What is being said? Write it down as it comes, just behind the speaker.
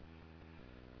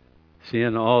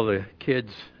Seeing all the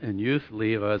kids and youth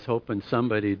leave, I was hoping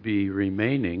somebody'd be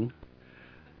remaining.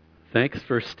 Thanks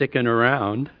for sticking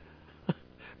around.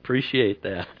 Appreciate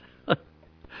that.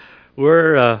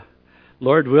 We're,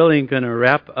 Lord willing, going to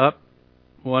wrap up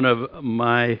one of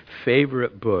my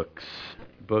favorite books,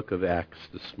 Book of Acts,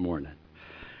 this morning.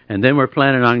 And then we're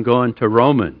planning on going to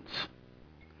Romans.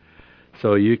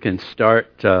 So you can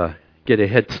get a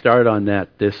head start on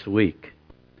that this week.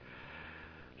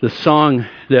 The song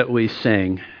that we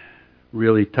sang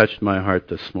really touched my heart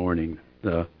this morning.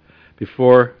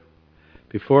 Before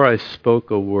I spoke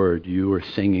a word, you were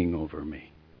singing over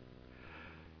me.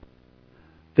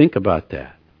 Think about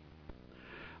that.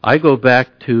 I go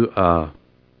back to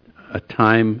a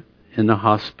time in the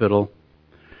hospital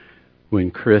when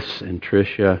Chris and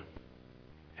Tricia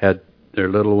had their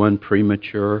little one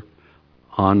premature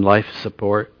on life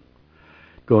support,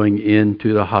 going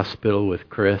into the hospital with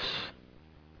Chris.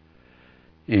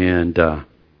 And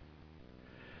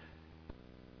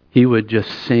he would just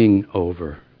sing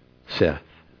over Seth.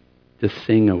 Just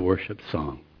sing a worship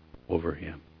song over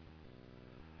him.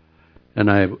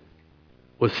 And I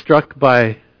was struck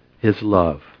by his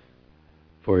love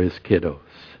for his kiddos.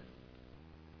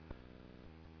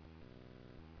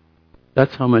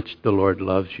 That's how much the Lord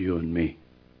loves you and me.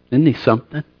 Isn't he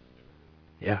something?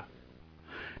 Yeah.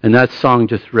 And that song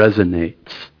just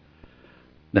resonates,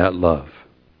 that love.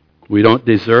 We don't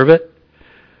deserve it,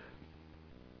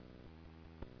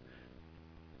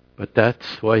 but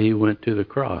that's why he went to the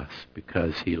cross,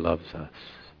 because he loves us.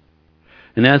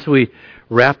 And as we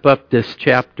wrap up this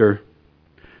chapter,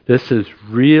 this has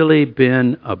really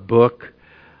been a book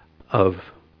of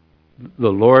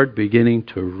the Lord beginning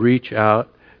to reach out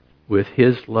with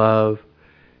his love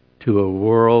to a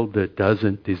world that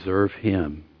doesn't deserve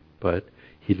him, but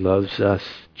he loves us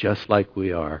just like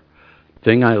we are. The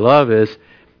thing I love is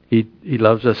He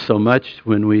loves us so much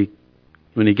when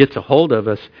he gets a hold of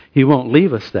us, he won't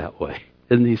leave us that way.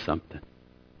 Isn't he something?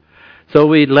 So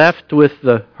we left with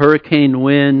the hurricane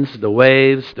winds, the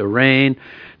waves, the rain,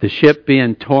 the ship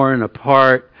being torn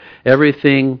apart.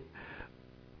 Everything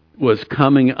was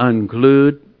coming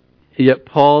unglued. Yet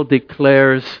Paul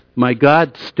declares, my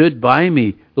God stood by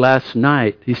me last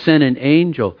night. He sent an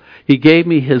angel. He gave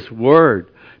me his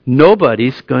word.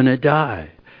 Nobody's going to die.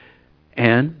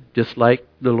 And just like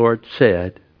the Lord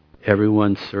said,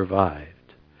 everyone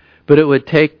survived. But it would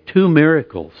take 2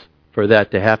 miracles for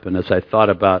that to happen as I thought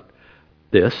about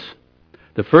this.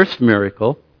 The first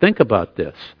miracle, think about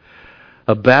this.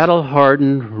 A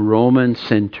battle-hardened Roman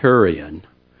centurion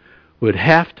would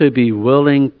have to be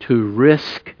willing to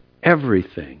risk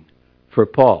everything for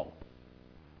Paul.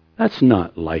 That's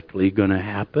not likely going to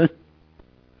happen.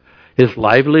 His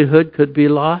livelihood could be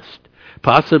lost.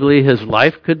 Possibly his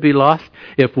life could be lost.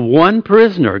 If one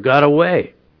prisoner got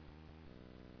away,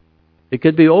 it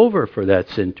could be over for that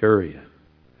centurion.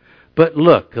 But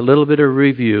look, a little bit of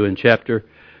review in chapter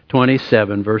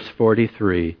 27, verse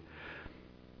 43.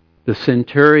 The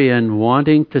centurion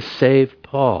wanting to save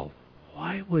Paul.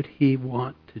 Why would he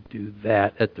want to do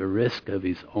that at the risk of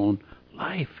his own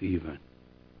life even?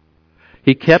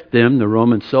 He kept them, the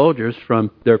Roman soldiers, from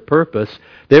their purpose.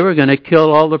 They were going to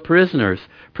kill all the prisoners,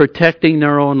 protecting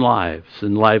their own lives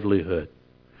and livelihood.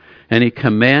 And he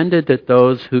commanded that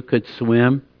those who could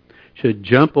swim should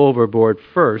jump overboard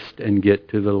first and get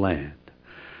to the land.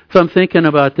 So I'm thinking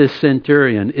about this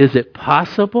centurion. Is it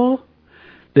possible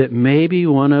that maybe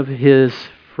one of his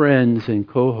friends and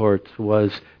cohorts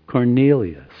was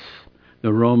Cornelius,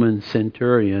 the Roman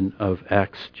centurion of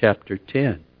Acts chapter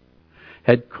 10?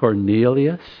 Had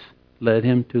Cornelius led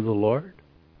him to the Lord?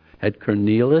 Had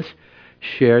Cornelius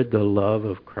shared the love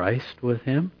of Christ with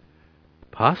him?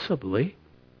 Possibly.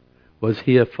 Was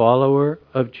he a follower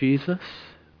of Jesus?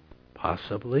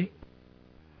 Possibly.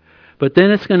 But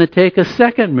then it's going to take a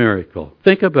second miracle.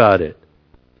 Think about it.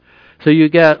 So you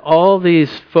got all these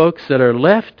folks that are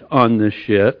left on the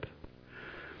ship,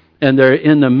 and they're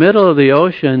in the middle of the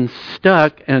ocean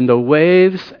stuck, and the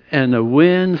waves and the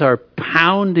winds are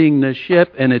pounding the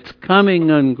ship, and it's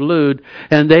coming unglued,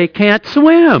 and they can't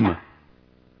swim.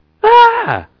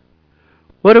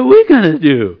 What are we going to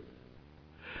do?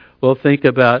 Well, think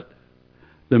about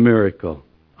the miracle.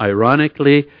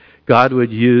 Ironically, God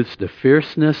would use the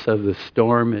fierceness of the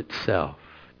storm itself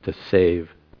to save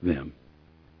them.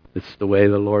 It's the way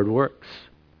the Lord works.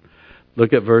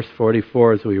 Look at verse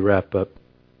 44 as we wrap up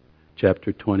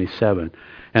chapter 27.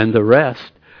 And the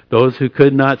rest, those who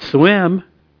could not swim,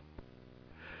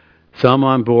 some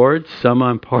on board, some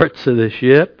on parts of the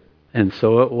ship, and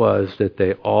so it was that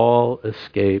they all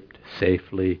escaped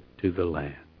safely to the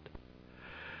land.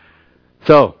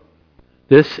 So,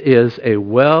 this is a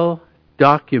well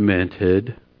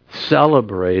documented,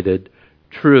 celebrated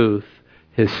truth,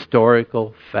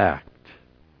 historical fact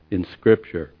in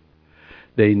Scripture.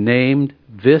 They named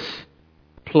this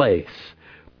place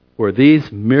where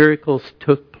these miracles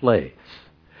took place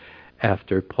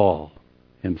after Paul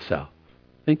himself.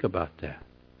 Think about that.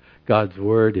 God's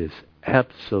Word is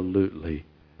absolutely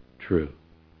true.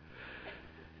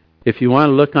 If you want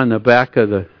to look on the back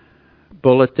of the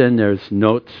bulletin, there's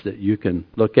notes that you can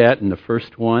look at. In the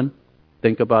first one,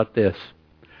 think about this.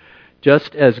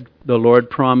 Just as the Lord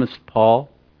promised Paul,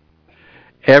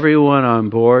 everyone on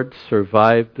board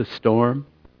survived the storm.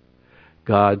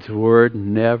 God's Word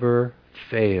never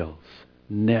fails.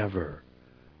 Never.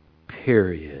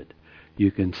 Period.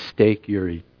 You can stake your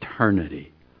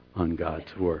eternity on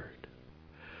God's Word.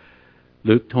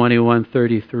 Luke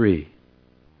 21:33.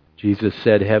 Jesus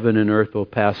said, "Heaven and earth will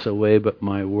pass away, but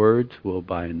my words will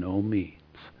by no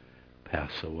means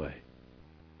pass away."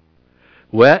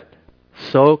 Wet,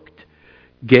 soaked,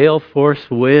 gale force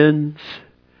winds,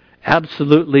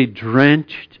 absolutely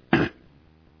drenched.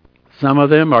 Some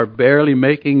of them are barely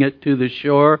making it to the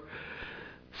shore.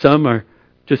 Some are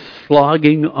just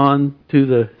slogging onto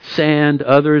the sand.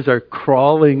 Others are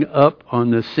crawling up on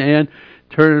the sand,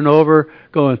 turning over,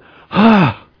 going,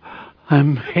 I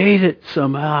made it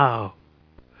somehow.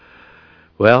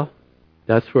 Well,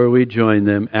 that's where we join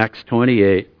them, Acts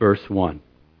 28, verse 1.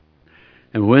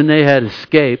 And when they had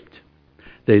escaped,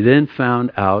 they then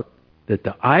found out that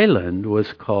the island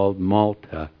was called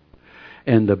Malta,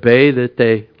 and the bay that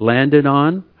they landed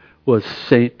on was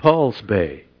St. Paul's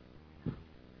Bay.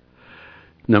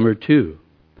 Number 2,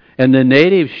 and the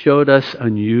natives showed us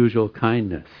unusual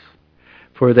kindness,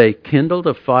 for they kindled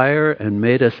a fire and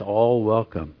made us all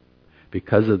welcome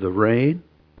because of the rain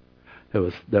that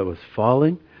was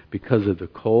falling, because of the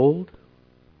cold,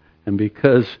 and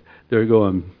because they're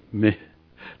going,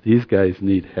 these guys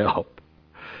need help.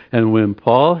 And when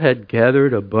Paul had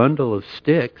gathered a bundle of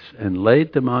sticks and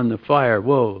laid them on the fire,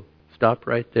 whoa, stop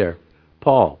right there.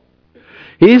 Paul.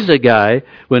 He's the guy,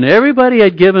 when everybody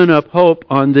had given up hope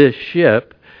on this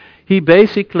ship, he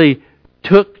basically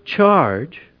took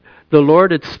charge. The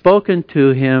Lord had spoken to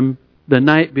him the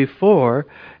night before,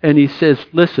 and he says,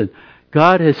 listen,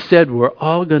 God has said we're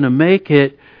all going to make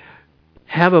it.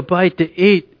 Have a bite to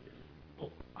eat.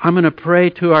 I'm going to pray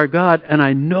to our God, and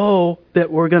I know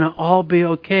that we're going to all be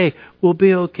okay. We'll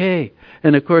be okay.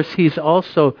 And of course, he's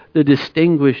also the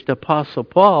distinguished Apostle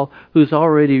Paul, who's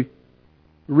already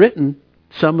written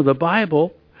some of the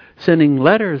Bible, sending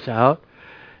letters out.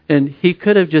 And he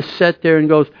could have just sat there and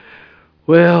goes,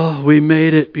 well, we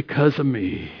made it because of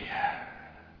me.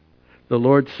 The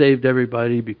Lord saved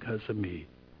everybody because of me.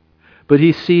 But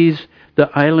he sees the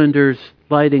islanders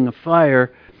lighting a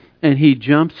fire, and he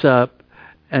jumps up,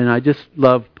 and I just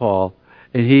love Paul,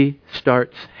 and he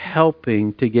starts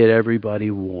helping to get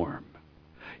everybody warm.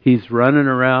 He's running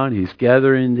around, he's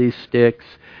gathering these sticks,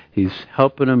 he's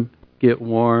helping them get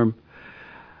warm.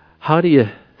 How do you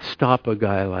stop a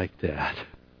guy like that?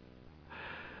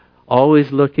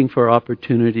 Always looking for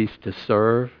opportunities to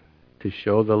serve, to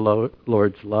show the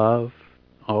Lord's love,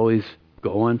 always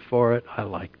going for it. I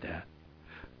like that.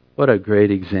 What a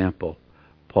great example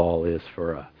Paul is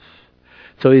for us.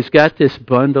 So he's got this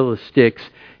bundle of sticks.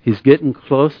 He's getting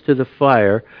close to the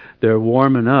fire. They're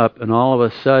warming up, and all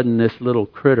of a sudden this little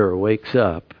critter wakes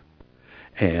up.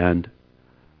 And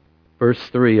verse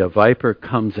 3, a viper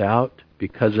comes out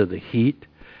because of the heat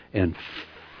and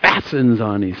fastens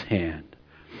on his hand.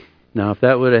 Now, if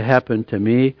that would have happened to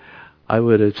me, I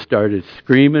would have started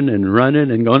screaming and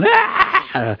running and going,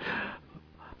 ah!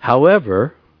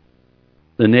 However,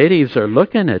 the natives are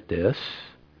looking at this.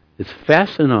 It's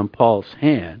fastened on Paul's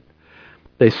hand.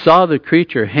 They saw the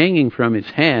creature hanging from his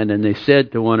hand, and they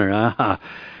said to one another,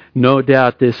 no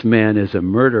doubt this man is a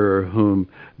murderer whom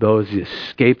those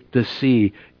escaped the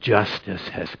sea. Justice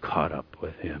has caught up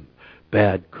with him.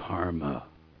 Bad karma.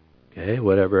 Okay,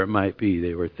 whatever it might be,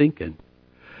 they were thinking.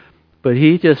 But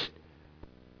he just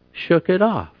shook it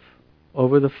off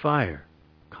over the fire,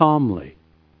 calmly.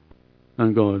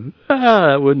 I'm going,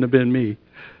 that wouldn't have been me.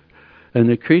 And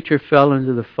the creature fell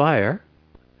into the fire,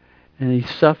 and he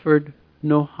suffered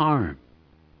no harm.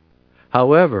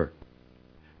 However,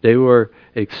 they were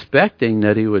expecting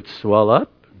that he would swell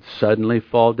up and suddenly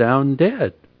fall down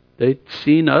dead. They'd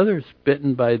seen others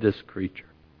bitten by this creature,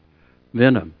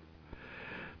 venom.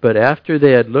 But after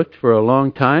they had looked for a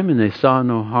long time and they saw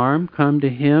no harm come to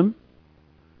him,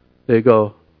 they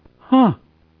go,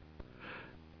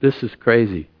 this is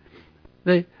crazy.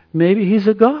 Maybe he's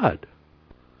a god.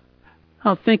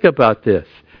 Now think about this.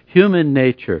 Human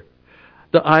nature.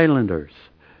 The islanders.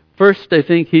 First, they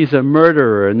think he's a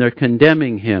murderer and they're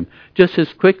condemning him. Just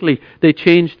as quickly, they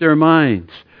change their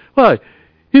minds. Why?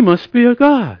 He must be a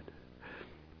god.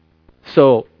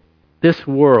 So, this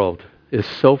world is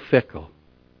so fickle.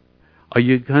 Are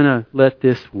you going to let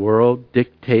this world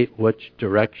dictate which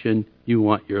direction you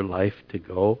want your life to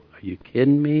go? Are you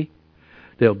kidding me?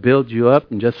 They'll build you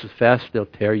up and just as fast they'll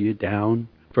tear you down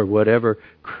for whatever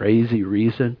crazy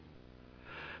reason.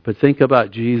 But think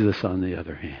about Jesus on the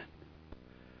other hand.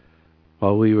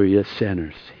 While we were yet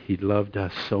sinners, He loved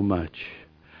us so much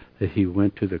that He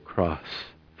went to the cross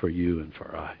for you and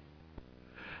for I.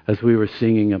 As we were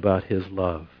singing about His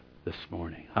love this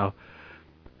morning, how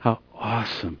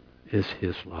awesome is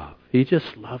His love. He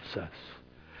just loves us.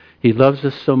 He loves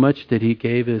us so much that He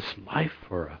gave His life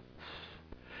for us.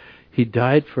 He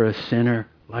died for a sinner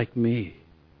like me.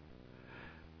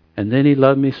 And then He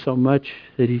loved me so much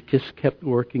that He just kept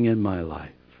working in my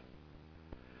life.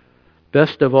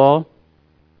 Best of all,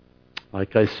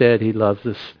 like I said, He loves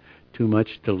us too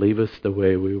much to leave us the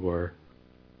way we were.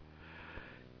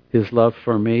 His love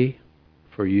for me,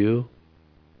 for you,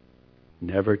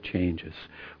 never changes.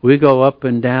 We go up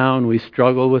and down. We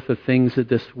struggle with the things of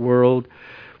this world.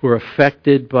 We're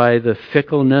affected by the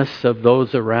fickleness of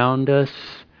those around us.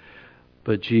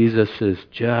 But Jesus is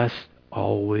just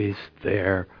always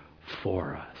there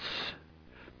for us.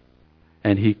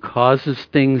 And He causes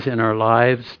things in our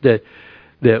lives that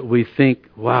we think,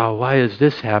 wow, why is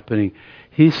this happening?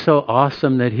 He's so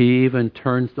awesome that He even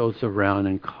turns those around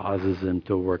and causes them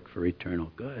to work for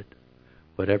eternal good,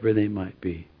 whatever they might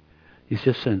be. He's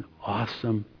just an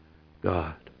awesome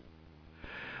God.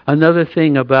 Another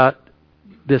thing about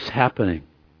this happening.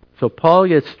 So Paul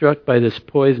gets struck by this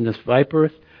poisonous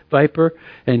viper,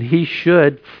 and he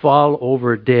should fall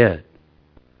over dead.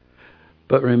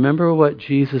 But remember what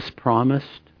Jesus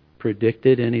promised,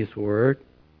 predicted in His Word?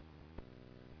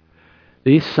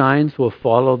 These signs will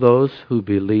follow those who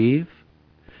believe.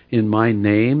 In my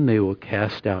name they will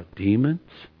cast out demons.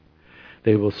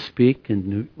 They will speak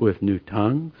with new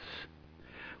tongues.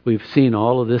 We've seen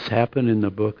all of this happen in the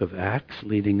book of Acts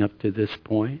leading up to this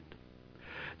point.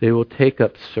 They will take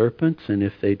up serpents, and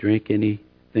if they drink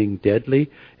anything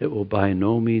deadly, it will by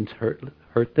no means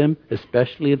hurt them,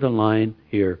 especially the line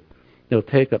here. They'll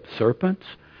take up serpents,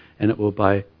 and it will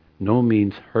by no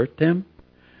means hurt them.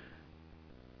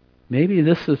 Maybe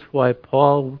this is why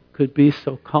Paul could be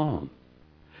so calm.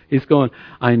 He's going,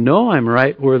 I know I'm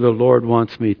right where the Lord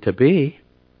wants me to be.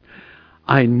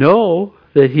 I know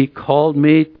that He called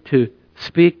me to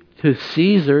speak to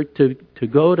Caesar, to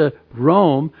go to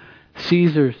Rome,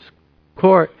 Caesar's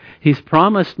court. He's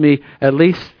promised me at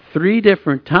least 3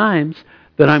 different times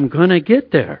that I'm going to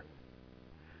get there.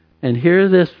 And here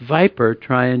this viper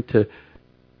trying to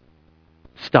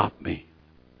stop me.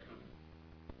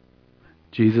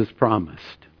 Jesus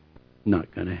promised,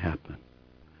 not going to happen.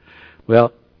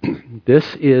 Well,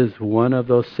 this is one of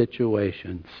those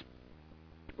situations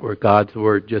where God's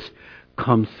Word just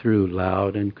comes through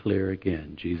loud and clear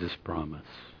again. Jesus' promise.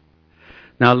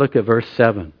 Now look at verse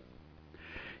 7.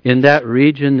 In that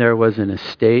region there was an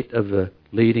estate of the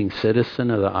leading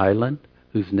citizen of the island,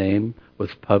 whose name was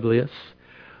Publius,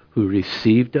 who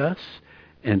received us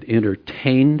and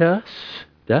entertained us.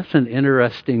 That's an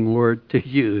interesting word to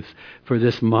use for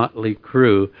this motley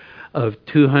crew of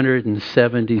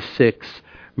 276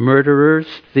 murderers,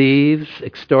 thieves,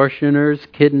 extortioners,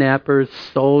 kidnappers,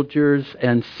 soldiers,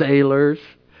 and sailors.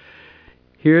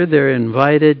 Here they're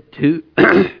invited to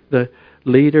the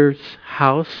leader's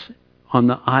house on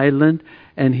the island,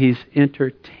 and he's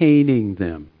entertaining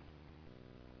them.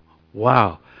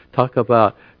 Wow, talk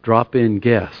about drop-in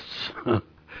guests.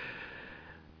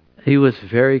 He was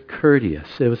very courteous.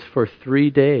 It was for 3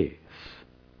 days.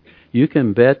 You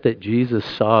can bet that Jesus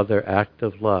saw their act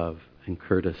of love and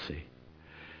courtesy.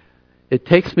 It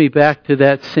takes me back to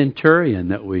that centurion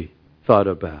that we thought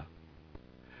about.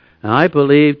 And I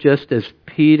believe just as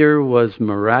Peter was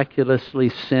miraculously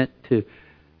sent to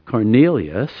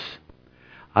Cornelius,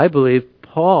 I believe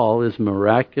Paul is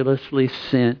miraculously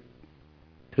sent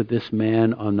to this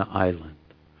man on the island.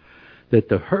 That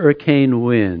the hurricane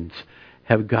winds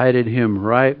have guided him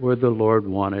right where the Lord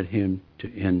wanted him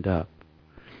to end up.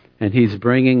 And he's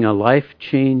bringing a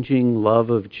life-changing love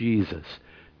of Jesus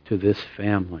to this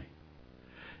family.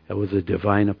 It was a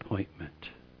divine appointment,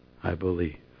 I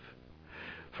believe.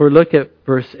 For look at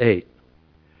verse 8.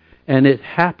 And it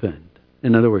happened.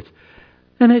 In other words,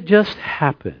 and it just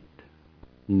happened.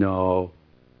 No,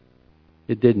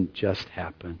 it didn't just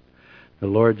happen. The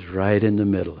Lord's right in the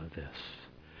middle of this.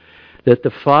 That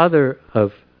the father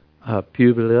of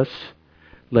Publius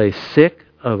lay sick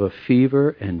of a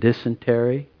fever and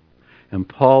dysentery, And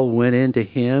Paul went into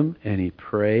him and he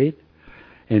prayed,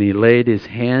 and he laid his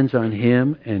hands on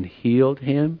him and healed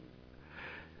him.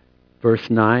 Verse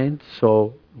 9,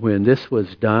 so when this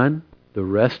was done, the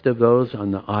rest of those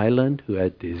on the island who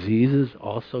had diseases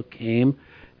also came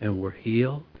and were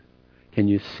healed. Can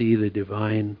you see the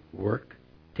divine work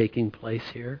taking place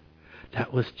here?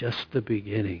 That was just the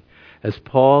beginning. As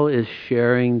Paul is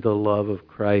sharing the love of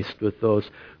Christ with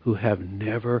those who have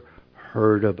never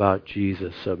heard about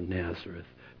Jesus of Nazareth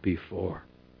before.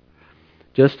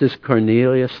 Just as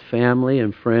Cornelius' family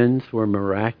and friends were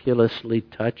miraculously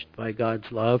touched by God's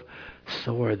love,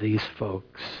 so are these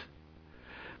folks.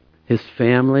 His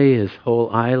family, his whole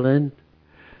island,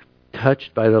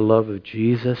 touched by the love of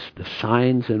Jesus, the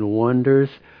signs and wonders,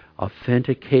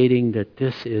 authenticating that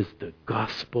this is the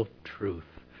gospel truth.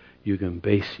 You can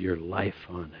base your life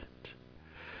on it.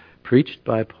 Preached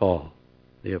by Paul,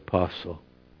 the apostle.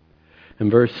 In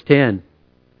verse 10,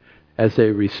 as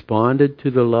they responded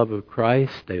to the love of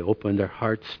Christ, they opened their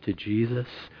hearts to Jesus.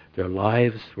 Their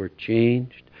lives were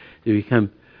changed. They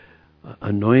become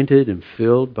anointed and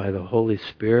filled by the Holy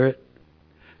Spirit.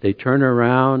 They turn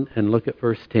around and look at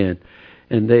verse 10.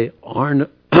 And they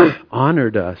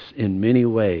honored us in many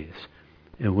ways.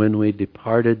 And when we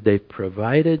departed, they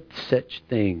provided such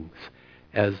things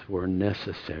as were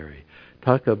necessary.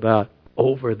 Talk about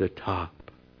over the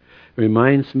top.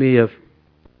 Reminds me of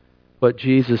what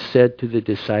Jesus said to the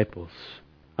disciples.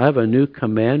 I have a new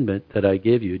commandment that I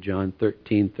give you, John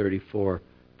 13:34,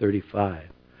 35.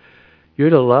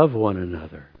 You're to love one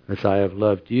another as I have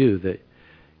loved you, that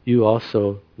you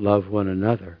also love one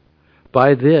another.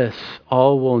 By this,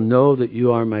 all will know that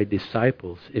you are my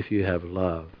disciples if you have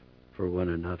love for one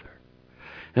another.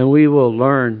 And we will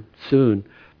learn soon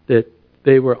that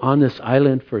they were on this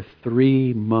island for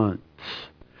 3 months.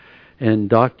 And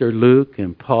Dr. Luke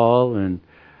and Paul and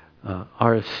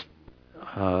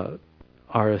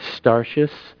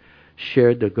Aristarchus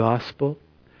shared the gospel,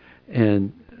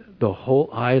 and the whole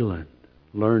island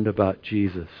learned about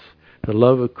Jesus. The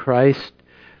love of Christ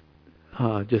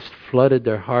just flooded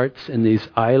their hearts, and these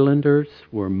islanders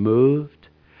were moved,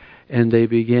 and they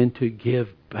began to give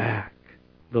back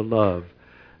the love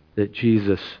that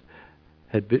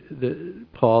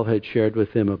Paul had shared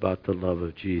with them about the love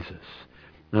of Jesus.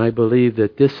 And I believe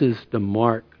that this is the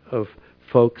mark of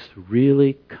folks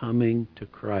really coming to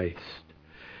Christ.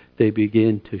 They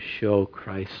begin to show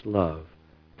Christ's love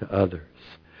to others.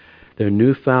 Their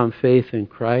newfound faith in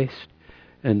Christ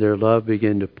and their love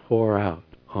began to pour out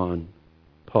on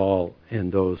Paul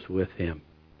and those with him.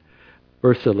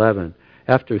 Verse 11,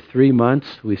 after 3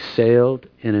 months we sailed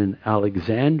in an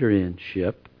Alexandrian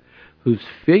ship whose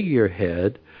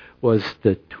figurehead was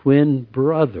the twin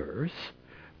brothers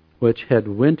which had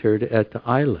wintered at the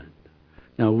island.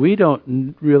 Now, we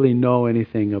don't really know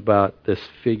anything about this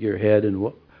figurehead and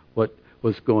what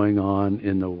was going on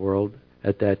in the world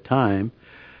at that time.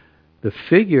 The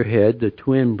figurehead, the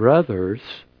twin brothers,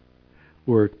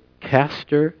 were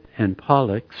Castor and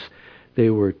Pollux. They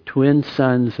were twin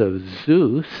sons of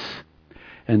Zeus,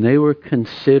 and they were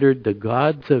considered the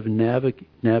gods of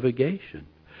navigation.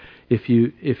 If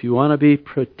you want to be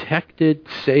protected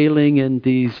sailing in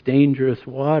these dangerous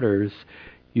waters,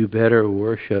 you better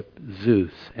worship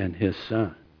Zeus and his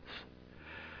sons.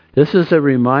 This is a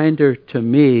reminder to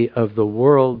me of the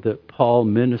world that Paul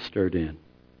ministered in.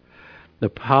 The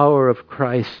power of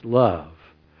Christ's love,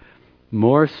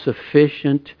 more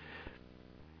sufficient,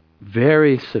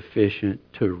 very sufficient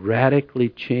to radically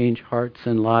change hearts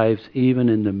and lives even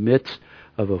in the midst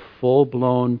of a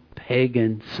full-blown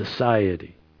pagan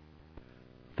society.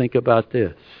 Think about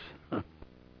this.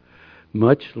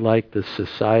 Much like the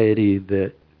society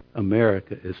that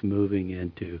America is moving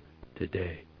into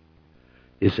today.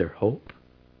 Is there hope?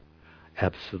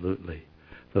 Absolutely.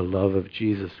 The love of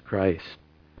Jesus Christ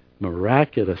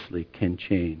miraculously can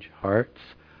change hearts,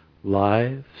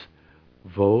 lives,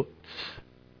 votes,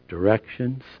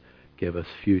 directions, give us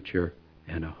future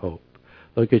and a hope.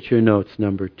 Look at your notes,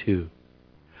 number 2.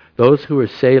 Those who were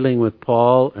sailing with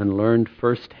Paul and learned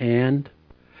firsthand,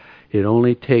 it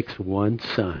only takes one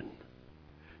son.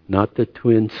 Not the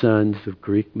twin sons of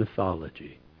Greek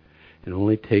mythology. It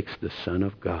only takes the Son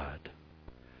of God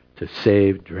to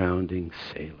save drowning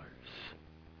sailors.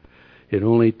 It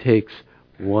only takes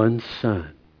one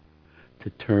son to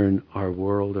turn our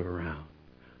world around.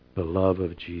 The love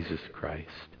of Jesus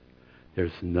Christ.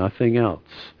 There's nothing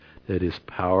else that is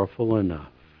powerful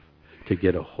enough to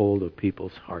get a hold of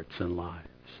people's hearts and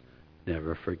lives.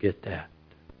 Never forget that.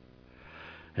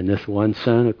 And this one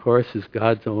son, of course, is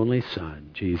God's only Son,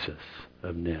 Jesus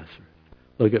of Nazareth.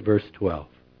 Look at verse 12.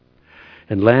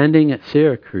 And landing at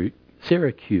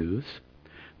Syracuse.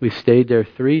 We stayed there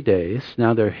 3 days.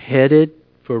 Now they're headed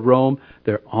for Rome.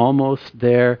 They're almost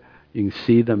there. You can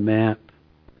see the map.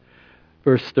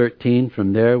 Verse 13,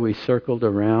 from there we circled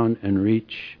around and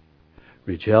reached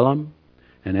Regillum.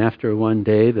 And after 1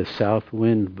 day the south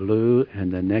wind blew,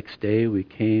 and the next day we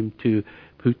came to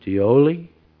Puteoli.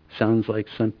 Sounds like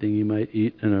something you might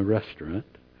eat in a restaurant.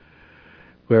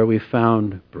 Where we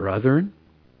found brethren.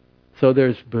 So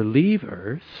there's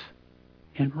believers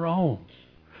in Rome.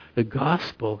 The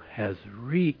gospel has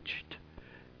reached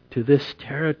to this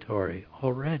territory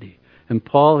already. And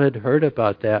Paul had heard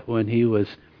about that when he was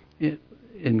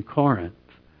in Corinth.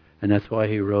 And that's why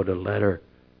he wrote a letter,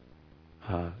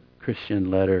 Christian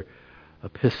letter,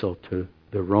 epistle to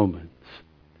the Romans.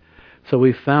 So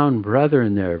we found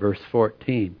brethren there, verse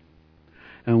 14.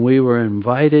 And we were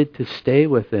invited to stay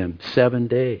with them 7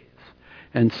 days.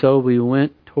 And so we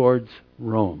went towards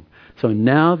Rome. So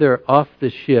now they're off the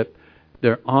ship,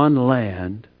 they're on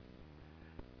land,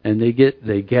 and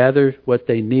they gather what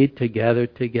they need to gather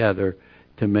together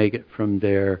to make it from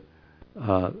there,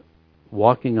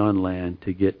 walking on land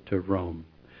to get to Rome.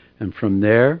 And from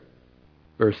there,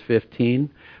 verse 15,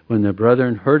 when the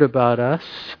brethren heard about us,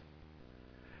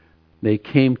 they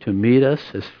came to meet us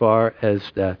as far as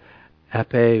the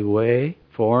Ape Way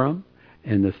Forum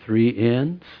and the 3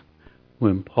 Inns.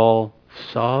 When Paul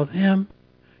saw them,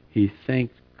 he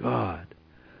thanked God.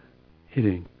 It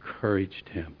encouraged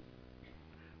him.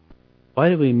 Why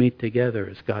do we meet together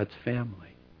as God's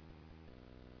family?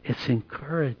 It's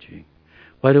encouraging.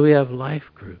 Why do we have life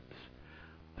groups?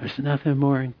 There's nothing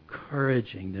more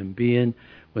encouraging than being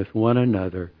with one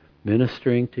another,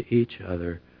 ministering to each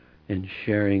other, and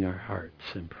sharing our hearts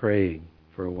and praying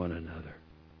for one another.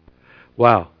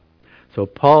 Wow. So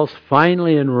Paul's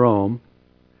finally in Rome.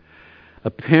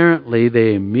 Apparently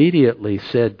they immediately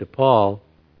said to Paul,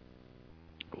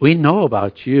 we know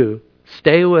about you.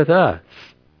 Stay with us.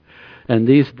 And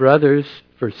these brothers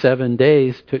for 7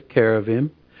 days took care of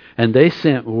him. And they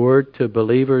sent word to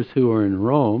believers who were in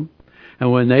Rome.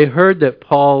 And when they heard that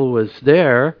Paul was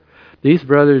there, these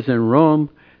brothers in Rome,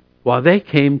 while they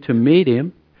came to meet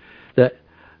him,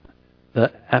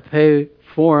 the Ape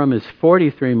Forum is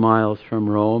 43 miles from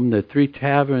Rome. The 3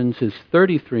 Taverns is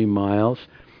 33 miles.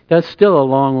 That's still a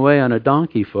long way on a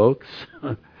donkey, folks.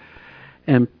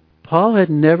 And Paul had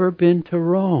never been to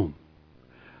Rome.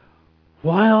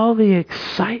 Why all the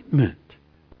excitement?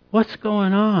 What's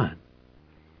going on?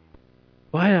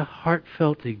 Why a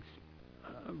heartfelt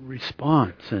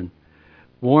response and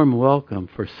warm welcome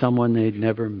for someone they'd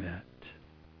never met?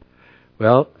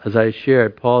 Well, as I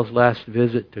shared, Paul's last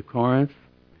visit to Corinth,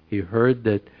 he heard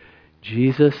that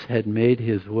Jesus had made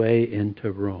his way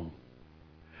into Rome.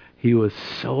 He was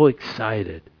so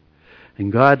excited.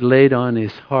 And God laid on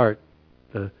his heart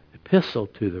the epistle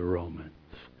to the Romans.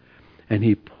 And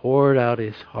he poured out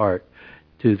his heart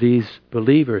to these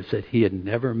believers that he had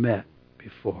never met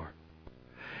before.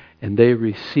 And they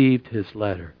received his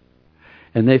letter.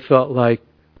 And they felt like,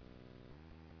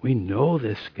 we know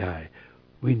this guy.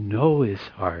 We know his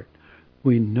heart.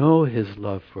 We know his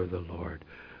love for the Lord.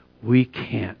 We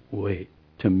can't wait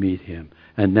to meet him.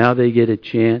 And now they get a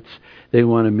chance. They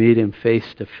want to meet him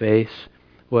face to face.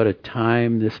 What a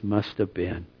time this must have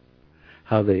been.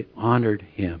 How they honored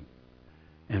him.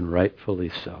 And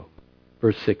rightfully so.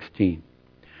 Verse 16.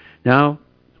 Now,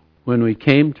 when we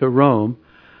came to Rome,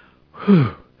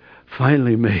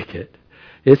 finally make it.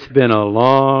 It's been a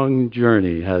long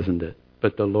journey, hasn't it?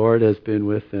 But the Lord has been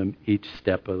with them each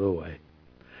step of the way.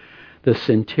 The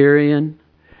centurion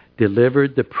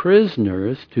delivered the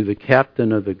prisoners to the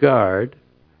captain of the guard.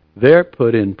 They're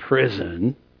put in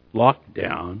prison, locked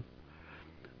down.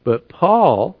 But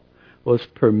Paul was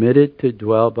permitted to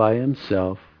dwell by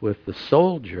himself with the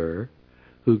soldier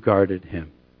who guarded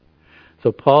him.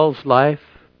 So Paul's life,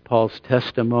 Paul's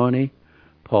testimony,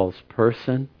 Paul's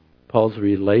person, Paul's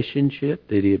relationship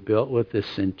that he had built with this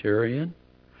centurion,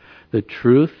 the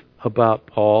truth about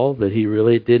Paul that he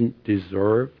really didn't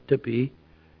deserve to be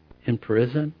in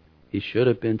prison. He should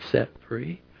have been set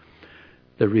free.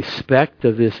 The respect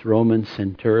of this Roman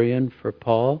centurion for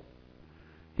Paul,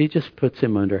 he just puts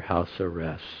him under house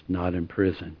arrest, not in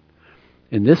prison.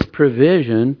 In this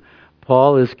provision,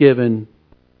 Paul is given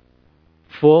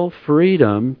full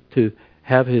freedom to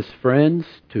have his friends,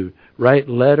 to write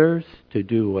letters, to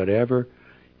do whatever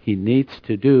he needs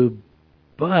to do,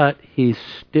 but he's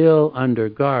still under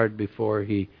guard before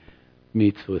he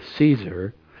meets with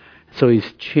Caesar. So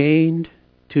he's chained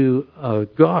to a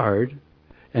guard,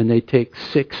 and they take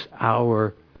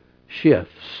 6-hour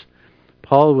shifts.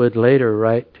 Paul would later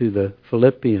write to the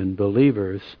Philippian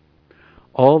believers,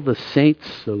 all the saints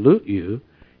salute you.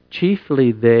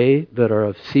 chiefly they that are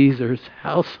of Caesar's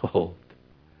household.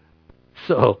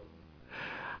 So,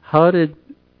 how did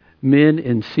men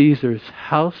in Caesar's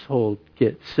household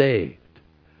get saved?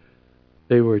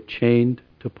 They were chained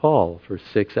to Paul for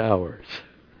 6 hours.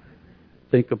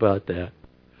 Think about that.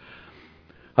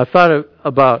 I thought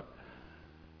about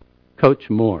Coach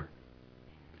Moore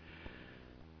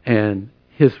and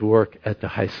his work at the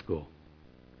high school.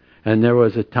 And there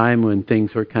was a time when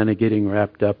things were kind of getting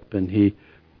wrapped up, and he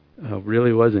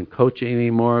really wasn't coaching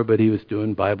anymore, but he was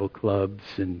doing Bible clubs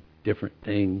and different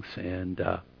things. And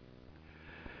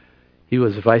he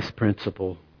was vice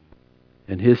principal,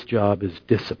 and his job is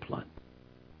discipline.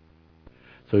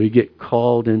 So you get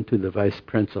called into the vice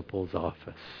principal's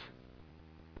office.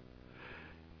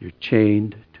 You're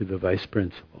chained to the vice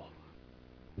principal.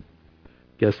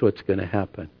 Guess what's going to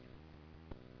happen?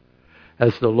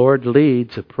 As the Lord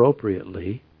leads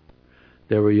appropriately,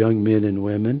 there were young men and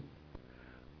women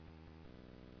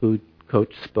who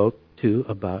Coach spoke to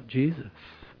about Jesus.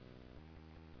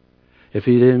 If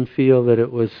he didn't feel that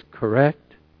it was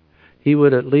correct, he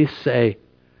would at least say,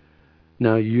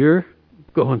 now you're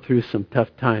going through some tough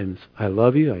times. I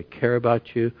love you, I care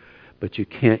about you, but you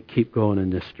can't keep going in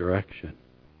this direction.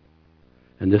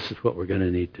 And this is what we're going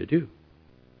to need to do.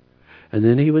 And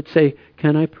then he would say,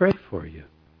 can I pray for you?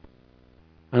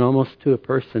 And almost to a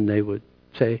person they would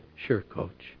say, sure,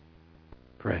 Coach,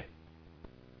 pray.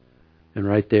 And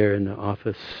right there in the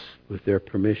office, with their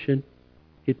permission,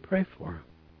 he'd pray for him.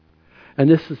 And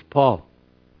this is Paul.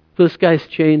 So this guy's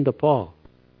chained to Paul.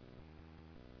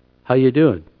 How you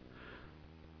doing?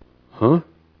 Huh?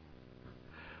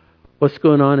 What's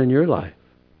going on in your life?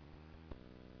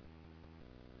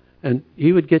 And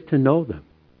he would get to know them.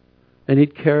 And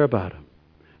he'd care about them.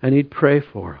 And he'd pray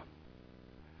for them.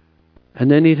 And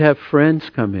then he'd have friends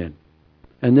come in.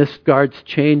 And this guard's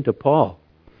chained to Paul.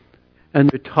 And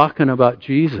they're talking about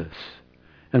Jesus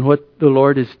and what the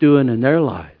Lord is doing in their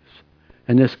lives.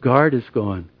 And this guard is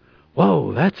going,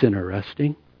 whoa, that's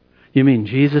interesting. You mean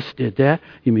Jesus did that?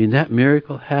 You mean that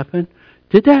miracle happened?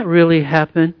 Did that really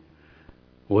happen?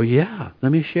 Well, yeah,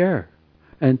 let me share.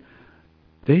 And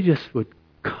they just would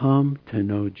come to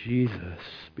know Jesus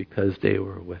because they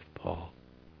were with Paul.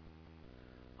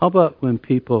 How about when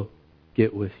people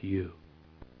get with you?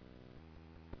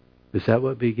 Is that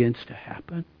what begins to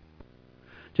happen?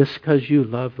 Just because you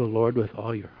love the Lord with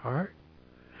all your heart?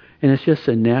 And it's just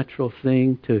a natural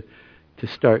thing to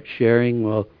start sharing,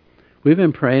 well, we've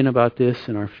been praying about this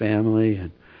in our family,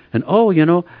 and oh, you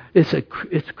know,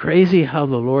 it's crazy how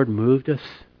the Lord moved us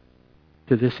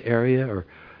to this area,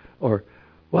 or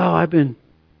wow, I've been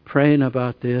praying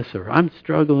about this, or I'm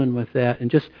struggling with that,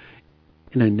 and just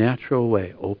in a natural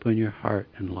way, open your heart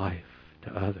and life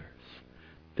to others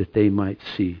that they might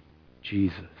see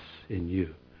Jesus in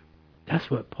you. That's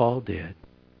what Paul did.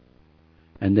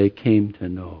 And they came to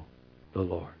know the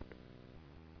Lord.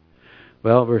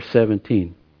 Well, verse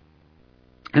 17.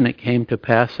 And it came to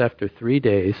pass after 3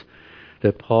 days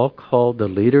that Paul called the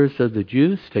leaders of the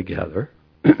Jews together.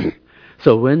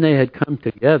 So when they had come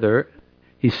together,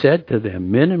 he said to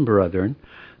them, men and brethren,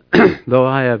 though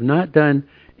I've done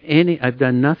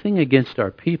nothing against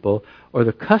our people or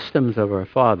the customs of our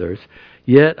fathers,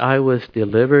 yet I was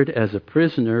delivered as a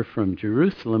prisoner from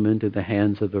Jerusalem into the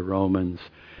hands of the Romans.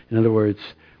 In other words,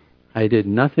 I did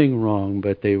nothing wrong,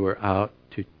 but they were out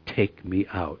to take me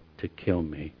out, to kill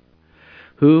me.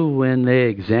 Who, when they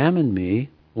examined me,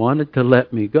 wanted to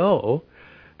let me go,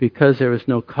 because there was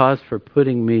no cause for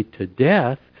putting me to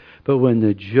death. But when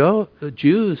the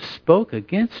Jews spoke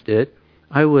against it,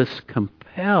 I was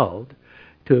compelled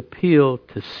to appeal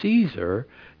to Caesar,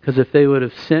 because if they would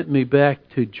have sent me back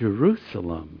to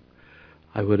Jerusalem,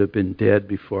 I would have been dead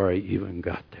before I even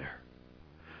got there.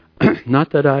 Not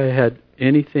that I had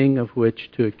anything of which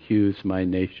to accuse my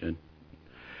nation.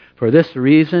 For this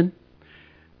reason,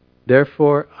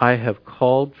 therefore, I have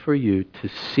called for you to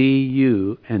see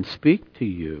you and speak to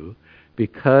you,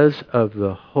 because of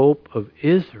the hope of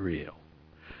Israel,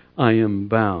 I am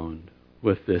bound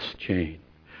with this chain.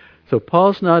 So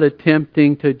Paul's not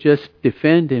attempting to just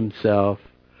defend himself.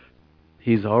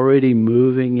 He's already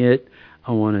moving it.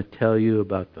 I want to tell you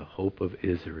about the hope of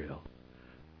Israel.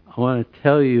 I want to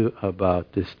tell you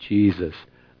about this Jesus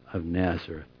of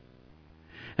Nazareth.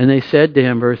 And they said to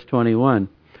him, verse 21,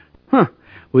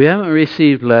 we haven't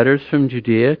received letters from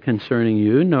Judea concerning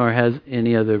you, nor has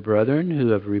any other brethren who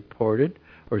have reported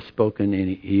or spoken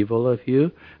any evil of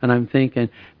you. And I'm thinking,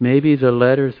 maybe the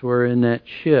letters were in that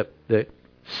ship that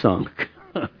sunk.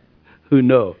 Who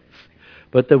knows?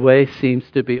 But the way seems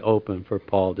to be open for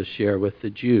Paul to share with the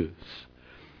Jews.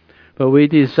 But we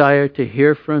desire to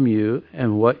hear from you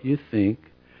and what you think,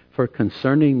 for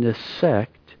concerning this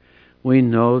sect, we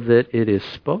know that it is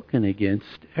spoken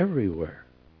against everywhere.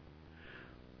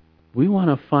 We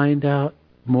want to find out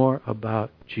more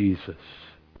about Jesus.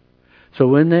 So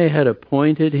when they had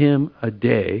appointed him a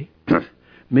day,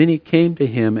 many came to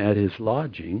him at his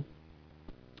lodging,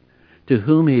 to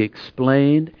whom he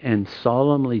explained and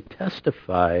solemnly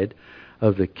testified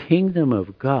of the kingdom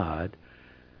of God,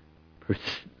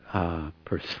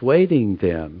 persuading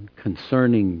them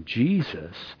concerning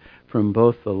Jesus from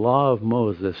both the law of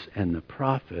Moses and the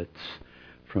prophets,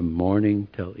 from morning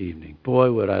till evening.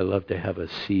 Boy, would I love to have a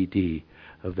CD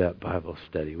of that Bible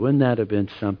study. Wouldn't that have been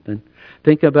something?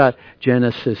 Think about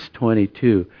Genesis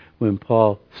 22, when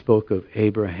Paul spoke of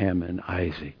Abraham and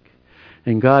Isaac.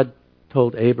 And God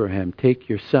told Abraham, take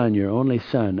your son, your only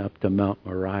son, up to Mount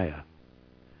Moriah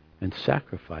and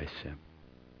sacrifice him.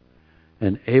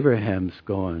 And Abraham's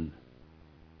going,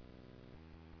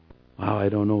 wow, I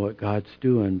don't know what God's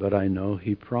doing, but I know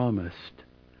he promised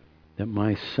that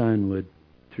my son would,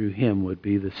 through him, would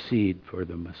be the seed for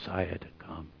the Messiah to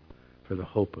come, for the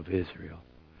hope of Israel.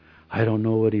 I don't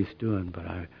know what he's doing, but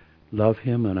I love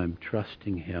him and I'm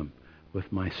trusting him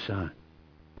with my son.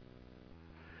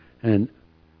 And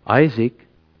Isaac,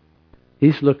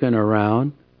 he's looking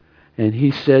around, and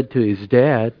he said to his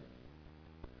dad,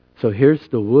 so here's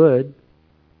the wood,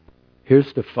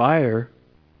 here's the fire,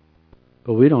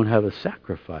 but we don't have a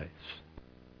sacrifice.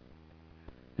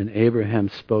 And Abraham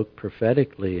spoke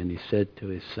prophetically, and he said to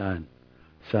his son,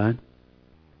 son,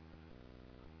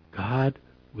 God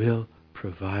will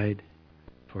provide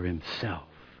for himself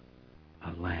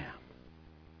a lamb.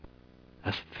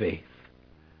 That's faith.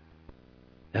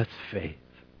 That's faith.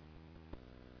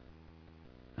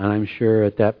 And I'm sure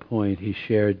at that point he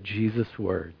shared Jesus'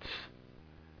 words.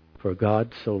 For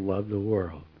God so loved the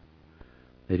world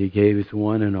that he gave his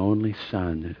one and only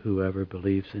Son, that whoever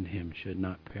believes in him should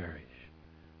not perish,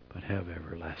 but have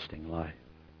everlasting life.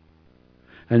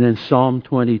 And then Psalm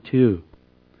 22,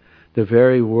 the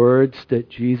very words that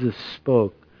Jesus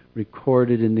spoke,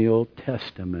 recorded in the Old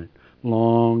Testament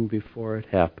long before it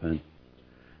happened.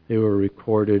 They were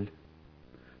recorded,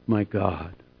 my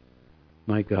God,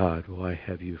 why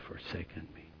have you forsaken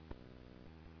me?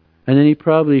 And then he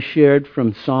probably shared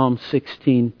from Psalm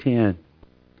 16:10,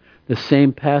 the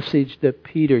same passage that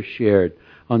Peter shared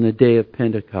on the day of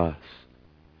Pentecost.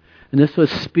 And this was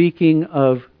speaking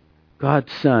of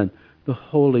God's Son, the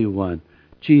Holy One,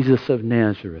 Jesus of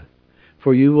Nazareth.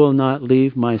 For you will not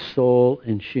leave my soul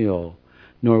in Sheol,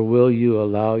 nor will you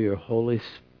allow your Holy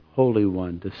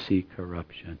One to see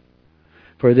corruption.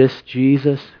 For this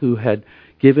Jesus, who had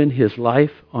given his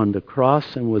life on the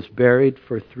cross and was buried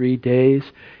for 3 days,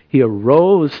 he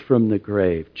arose from the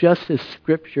grave, just as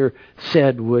Scripture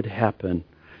said would happen.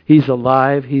 He's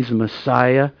alive. He's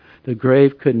Messiah. The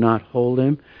grave could not hold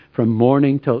him. From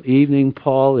morning till evening,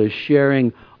 Paul is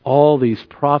sharing all these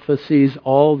prophecies,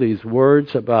 all these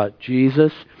words about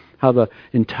Jesus, how the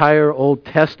entire Old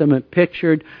Testament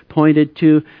pictured, pointed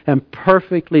to, and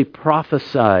perfectly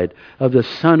prophesied of the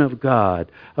Son of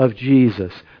God, of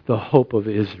Jesus, the hope of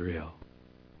Israel.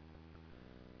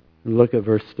 Look at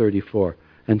verse 34.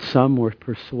 And some were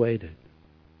persuaded,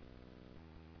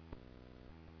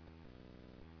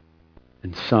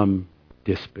 and some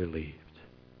disbelieved.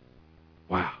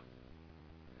 Wow.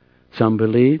 Some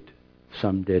believed,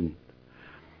 some didn't.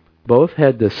 Both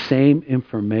had the same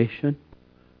information,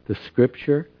 the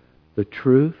Scripture, the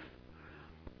truth.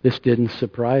 This didn't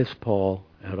surprise Paul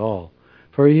at all,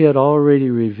 for he had already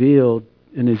revealed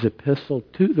in his epistle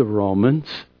to the Romans,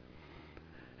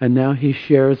 and now he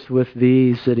shares with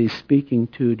these that he's speaking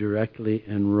to directly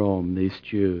in Rome, these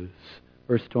Jews.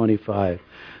 Verse 25.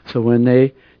 So when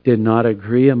they did not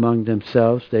agree among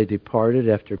themselves, they departed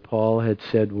after Paul had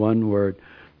said one word.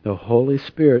 The Holy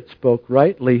Spirit spoke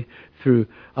rightly through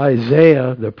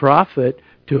Isaiah the prophet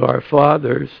to our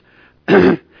fathers.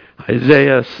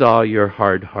 Isaiah saw your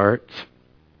hard hearts,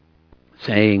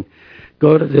 saying,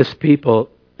 go to this people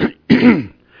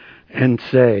and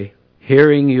say,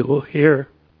 hearing you will hear,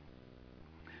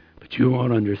 but you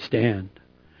won't understand.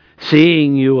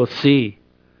 Seeing you will see,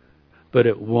 but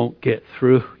it won't get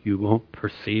through. You won't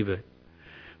perceive it.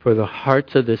 For the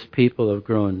hearts of this people have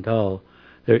grown dull.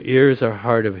 Their ears are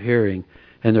hard of hearing,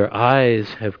 and their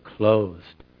eyes have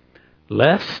closed.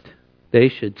 Lest they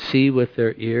should see with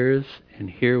their ears and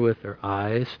hear with their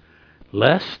eyes,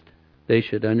 lest they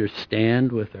should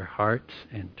understand with their hearts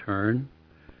and turn,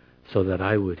 so that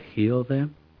I would heal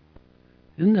them.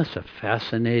 Isn't this a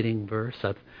fascinating verse?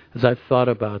 As I've thought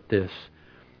about this,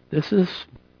 this is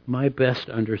my best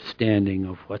understanding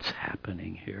of what's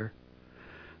happening here.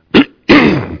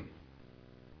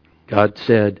 God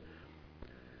said,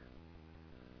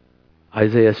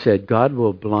 Isaiah said, God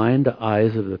will blind the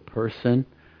eyes of the person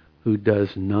who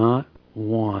does not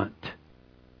want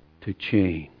to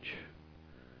change,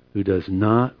 who does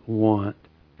not want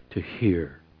to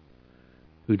hear,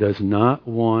 who does not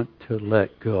want to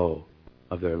let go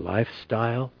of their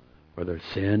lifestyle or their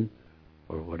sin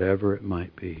or whatever it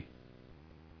might be.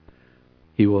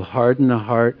 He will harden the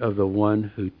heart of the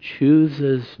one who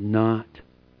chooses not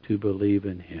to believe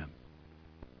in Him.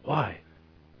 Why?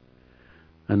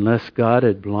 Unless God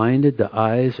had blinded the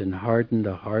eyes and hardened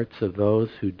the hearts of those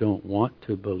who don't want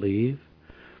to believe,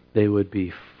 they would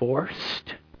be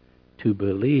forced to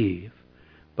believe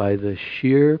by the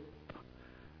sheer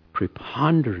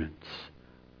preponderance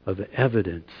of the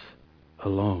evidence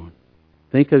alone.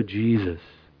 Think of Jesus,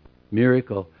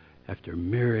 miracle after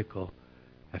miracle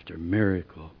after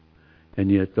miracle.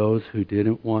 And yet those who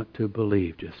didn't want to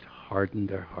believe just hardened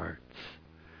their hearts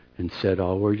and said,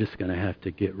 oh, we're just going to have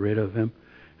to get rid of Him,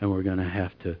 and we're going to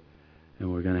have to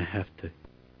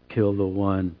kill the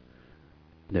one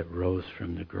that rose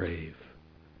from the grave,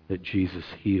 that Jesus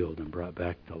healed and brought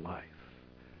back to life.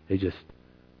 They just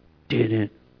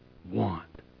didn't want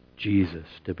Jesus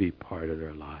to be part of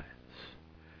their lives.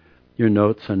 Your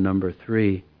notes on number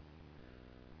 3.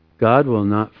 God will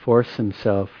not force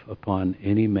Himself upon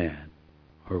any man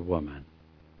or woman.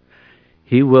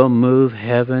 He will move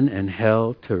heaven and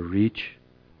hell to reach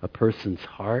a person's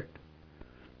heart,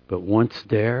 but once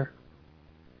there,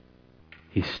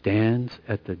 He stands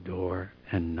at the door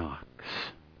and knocks.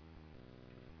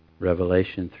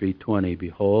 Revelation 3:20,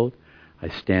 behold, I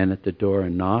stand at the door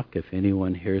and knock. If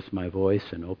anyone hears my voice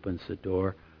and opens the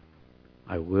door,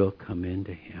 I will come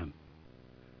into him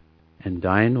and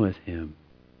dine with him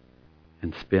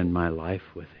and spend my life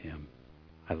with him.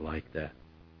 I like that.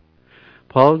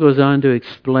 Paul goes on to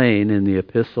explain in the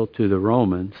epistle to the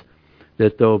Romans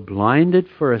that though blinded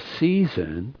for a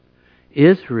season,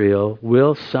 Israel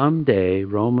will someday,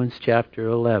 Romans chapter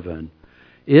 11,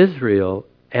 Israel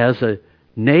as a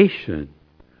nation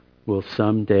will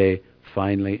someday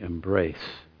finally embrace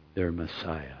their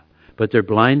Messiah. But they're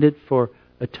blinded for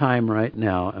a time right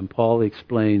now, and Paul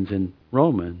explains in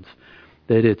Romans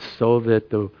that it's so that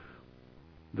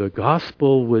the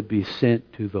gospel would be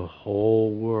sent to the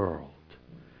whole world,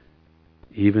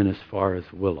 even as far as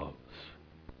Willows.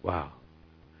 Wow.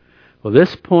 Well,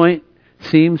 this point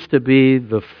seems to be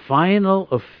the final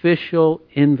official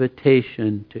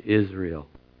invitation to Israel.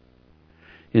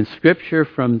 In Scripture,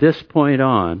 from this point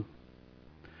on,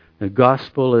 the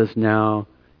gospel is now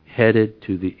headed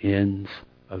to the ends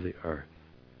of the earth,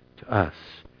 to us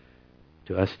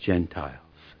Gentiles.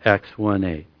 Acts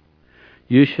 1:8.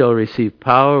 You shall receive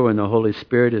power when the Holy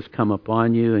Spirit has come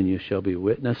upon you, and you shall be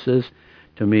witnesses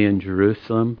to me in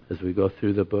Jerusalem as we go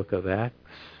through the book of Acts,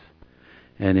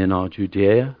 and in all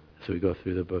Judea as we go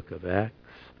through the book of Acts,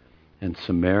 and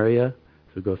Samaria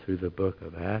as we go through the book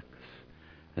of Acts.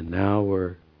 And now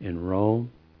we're in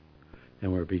Rome,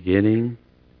 and we're beginning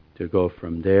to go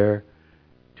from there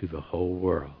to the whole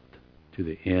world, to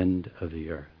the end of the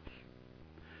earth.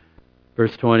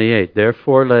 Verse 28,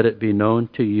 therefore let it be known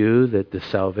to you that the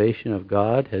salvation of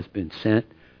God has been sent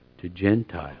to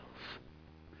Gentiles,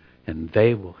 and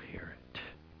they will hear it.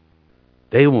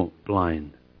 They won't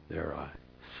blind their eyes.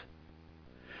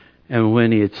 And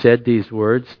when he had said these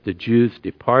words, the Jews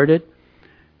departed,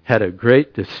 had a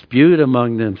great dispute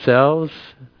among themselves.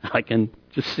 I can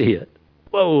just see it.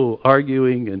 Whoa,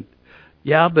 arguing and,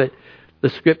 yeah, but the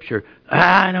Scripture,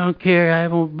 I don't care,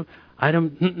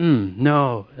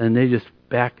 no. And they just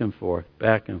back and forth.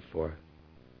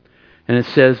 And it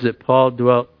says that Paul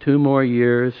dwelt 2 more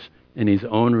years in his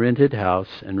own rented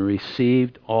house and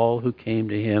received all who came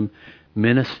to him,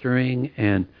 ministering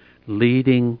and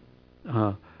leading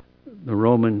the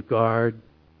Roman guard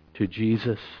to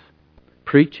Jesus,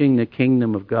 preaching the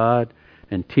kingdom of God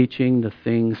and teaching the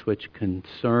things which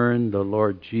concern the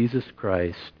Lord Jesus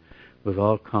Christ with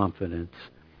all confidence,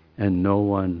 and no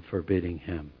one forbidding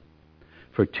him.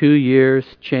 For 2 years,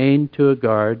 chained to a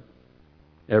guard,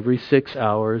 every 6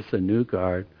 hours a new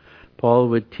guard, Paul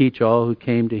would teach all who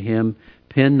came to him,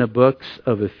 pen the books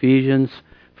of Ephesians,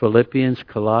 Philippians,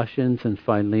 Colossians, and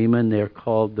Philemon. They're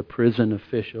called the prison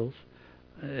epistles.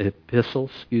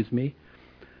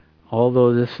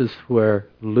 Although this is where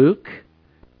Luke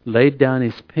laid down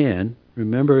his pen.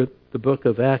 Remember, the book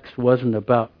of Acts wasn't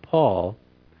about Paul.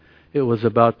 It was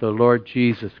about the Lord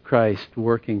Jesus Christ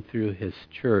working through his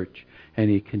church, and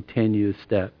he continues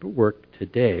that work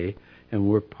today, and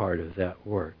we're part of that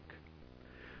work.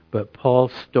 But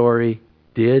Paul's story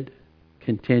did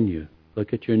continue.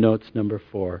 Look at your notes, number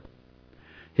 4.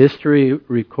 History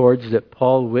records that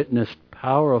Paul witnessed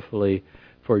powerfully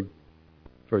for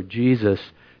for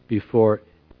Jesus before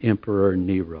Emperor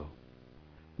Nero.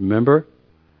 Remember,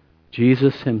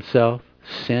 Jesus himself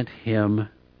sent him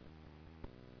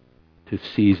to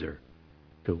Caesar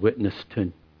to witness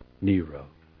to Nero.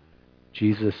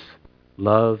 Jesus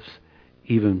loves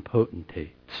even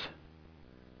potentates,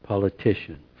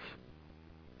 politicians,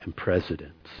 and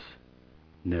presidents.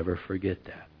 Never forget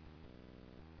that.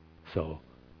 So,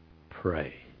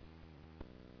 pray.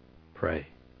 Pray.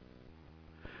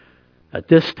 At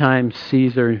this time,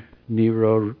 Caesar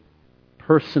Nero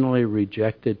personally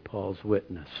rejected Paul's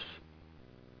witness.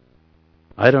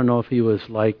 I don't know if he was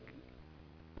like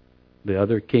the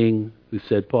other king who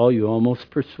said, Paul, you almost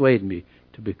persuade me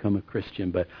to become a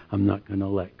Christian, but I'm not going to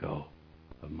let go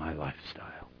of my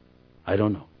lifestyle. I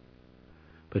don't know.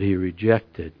 But he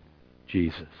rejected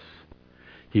Jesus.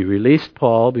 He released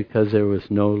Paul because there was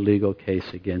no legal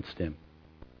case against him.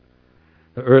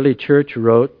 The early church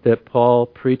wrote that Paul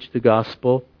preached the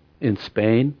gospel in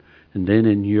Spain and then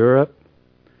in Europe.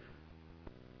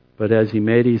 But as he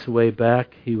made his way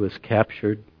back, he was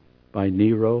captured by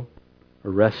Nero,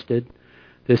 arrested.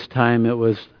 This time it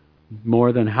was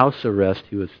more than house arrest.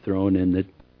 He was thrown in the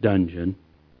dungeon.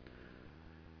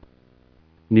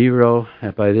 Nero,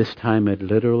 by this time, had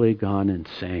literally gone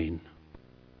insane.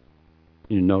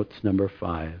 In notes number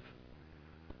 5.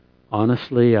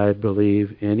 Honestly, I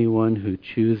believe anyone who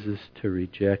chooses to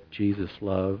reject Jesus'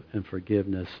 love and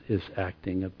forgiveness is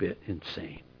acting a bit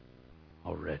insane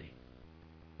already.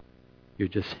 You're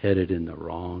just headed in the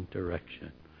wrong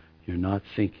direction. You're not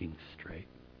thinking straight.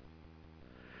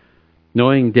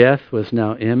 Knowing death was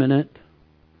now imminent,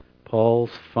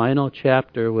 Paul's final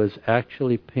chapter was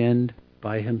actually penned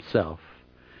by himself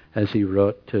as he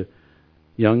wrote to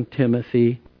young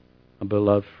Timothy, a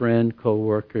beloved friend,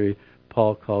 co-worker.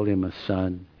 Paul called him a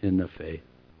son in the faith.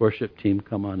 Worship team,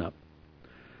 come on up.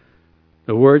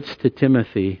 The words to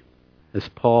Timothy as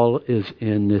Paul is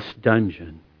in this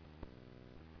dungeon.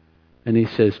 And he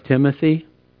says, Timothy,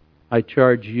 I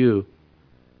charge you.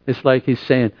 It's like he's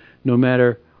saying, no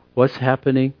matter what's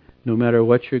happening, no matter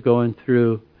what you're going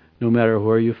through, no matter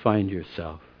where you find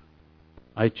yourself,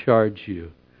 I charge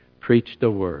you, preach the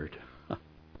word.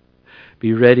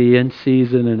 Be ready in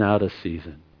season and out of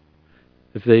season.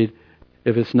 If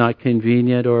it's not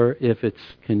convenient or if it's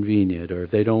convenient, or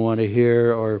if they don't want to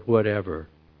hear or whatever,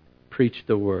 preach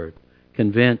the word.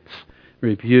 Convince,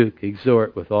 rebuke,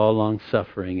 exhort with all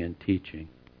long-suffering and teaching.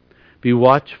 Be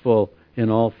watchful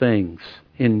in all things.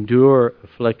 Endure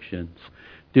afflictions.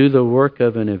 Do the work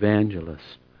of an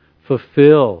evangelist.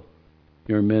 Fulfill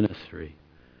your ministry.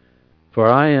 For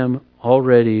I am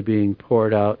already being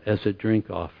poured out as a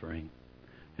drink offering,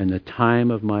 and the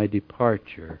time of my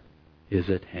departure is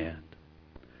at hand.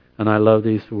 And I love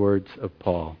these words of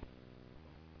Paul.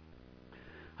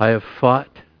 I have fought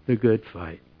the good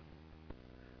fight.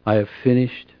 I have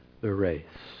finished the race.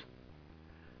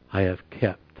 I have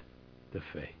kept the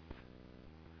faith.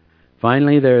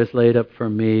 Finally, there is laid up for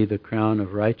me the crown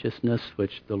of righteousness,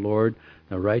 which the Lord,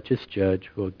 the righteous judge,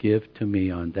 will give to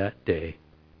me on that day.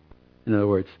 In other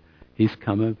words, He's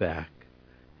coming back.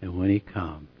 And when He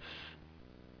comes,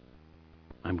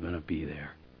 I'm going to be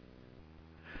there.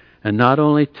 And not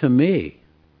only to me,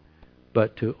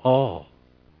 but to all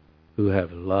who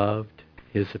have loved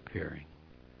His appearing,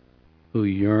 who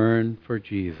yearn for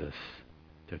Jesus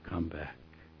to come back.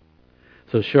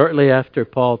 So shortly after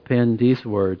Paul penned these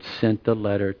words, sent the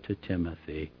letter to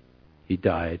Timothy, he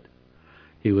died.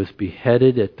 He was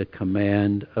beheaded at the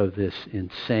command of this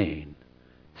insane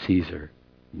Caesar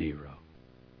Nero.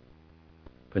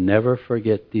 But never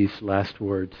forget these last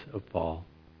words of Paul.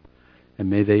 And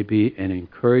may they be an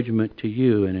encouragement to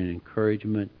you and an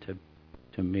encouragement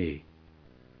to me,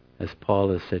 as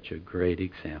Paul is such a great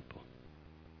example.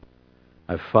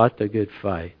 I've fought the good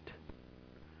fight.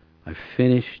 I've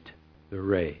finished the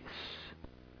race.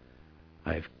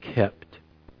 I've kept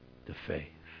the faith.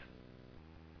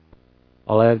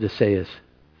 All I have to say is,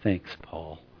 thanks,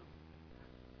 Paul.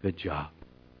 Good job.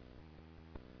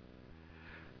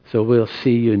 So we'll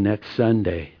see you next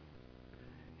Sunday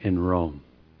in Rome.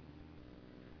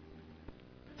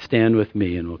 Stand with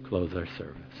me and we'll close our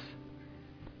service.